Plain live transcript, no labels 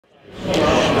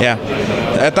Yeah,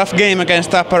 a tough game against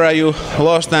Tappara. You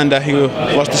lost and you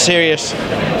lost the series.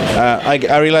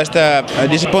 I realized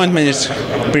disappointment is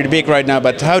pretty big right now,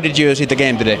 but how did you see the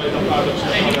game today?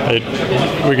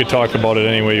 We could talk about it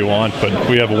any way you want, but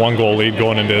we have a 1-goal lead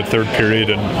going into the third period,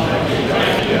 and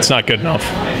it's not good enough.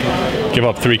 Give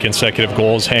up 3 consecutive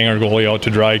goals, hang our goalie out to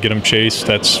dry, get him chased.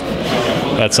 That's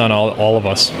on all of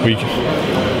us.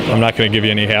 I'm not going to give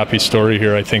you any happy story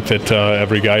here. I think that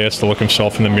every guy has to look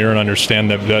himself in the mirror and understand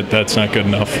that that's not good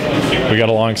enough. We got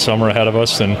a long summer ahead of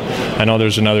us, and I know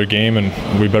there's another game,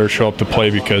 and we better show up to play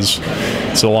because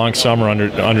it's a long summer.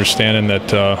 Understanding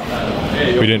that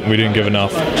we didn't give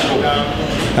enough.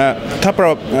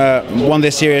 Tappara won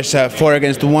this series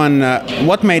 4-1.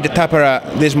 What made Tappara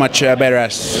this much better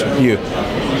as you?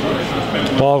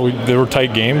 Well, they were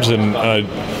tight games, and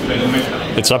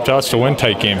it's up to us to win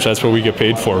tight games. That's what we get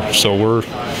paid for. So we're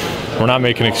not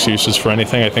making excuses for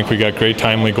anything. I think we got great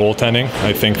timely goaltending.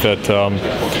 I think that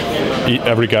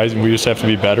every guy, we just have to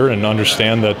be better and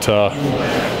understand that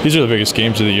these are the biggest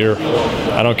games of the year.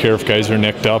 I don't care if guys are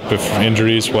nicked up, if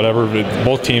injuries, whatever.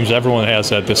 Both teams, everyone has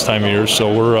that this time of year.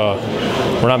 So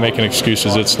we're not making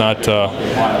excuses. It's not.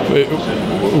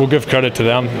 We'll give credit to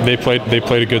them. They played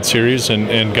a good series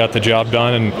and got the job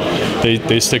done, and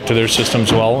they stick to their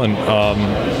systems well. And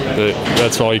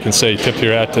that's all you can say. Tip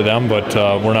your hat to them, but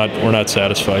we're not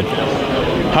satisfied.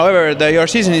 However, your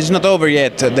season is not over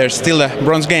yet. There's still a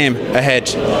bronze game ahead.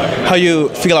 How you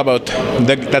feel about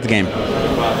that game?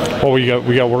 Well, we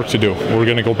got work to do. We're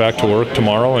going to go back to work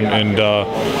tomorrow, and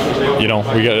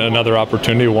we got another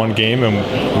opportunity, 1 game,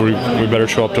 and we better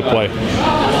show up to play.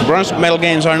 Bronze medal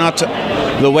games are not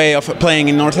the way of playing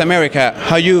in North America.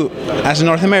 How you, as a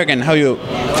North American, how you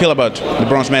feel about the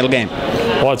bronze medal game?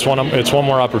 Well, it's one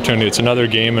more opportunity. It's another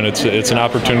game, and it's an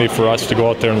opportunity for us to go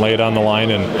out there and lay it on the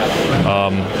line and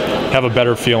have a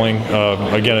better feeling.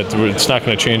 Again, it's not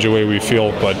going to change the way we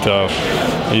feel, but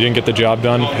you didn't get the job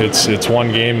done. It's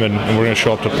 1 game, and we're going to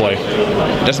show up to play.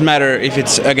 Doesn't matter if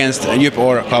it's against HIFK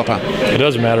or Kalpa. It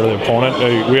doesn't matter the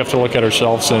opponent. We have to look at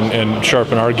ourselves and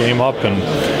sharpen our game up, and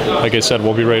like I said,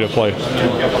 we'll be ready to play.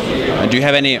 Do you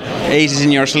have any aces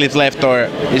in your sleeve left, or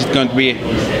is it going to be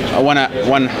one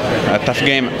tough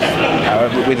game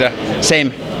with the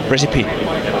same recipe?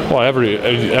 Well,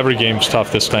 every game's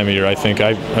tough this time of year. I think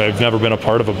I've never been a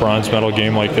part of a bronze medal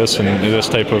game like this in this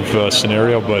type of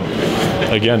scenario. But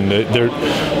again,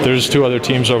 there's 2 other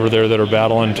teams over there that are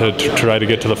battling to try to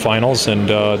get to the finals, and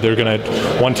they're going to.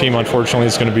 One team, unfortunately,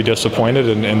 is going to be disappointed,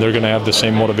 and they're going to have the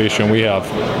same motivation we have.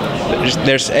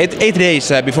 There's 8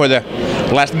 days before the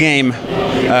last game.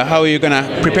 How are you going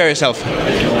to prepare yourself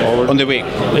on the week?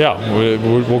 Yeah,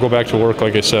 we'll go back to work.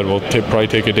 Like I said, we'll probably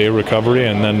take a day of recovery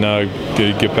and then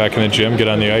get back in the gym, get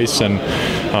on the ice, and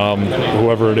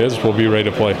whoever it is, we'll be ready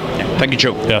to play. Thank you,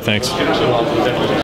 Joe. Yeah, thanks.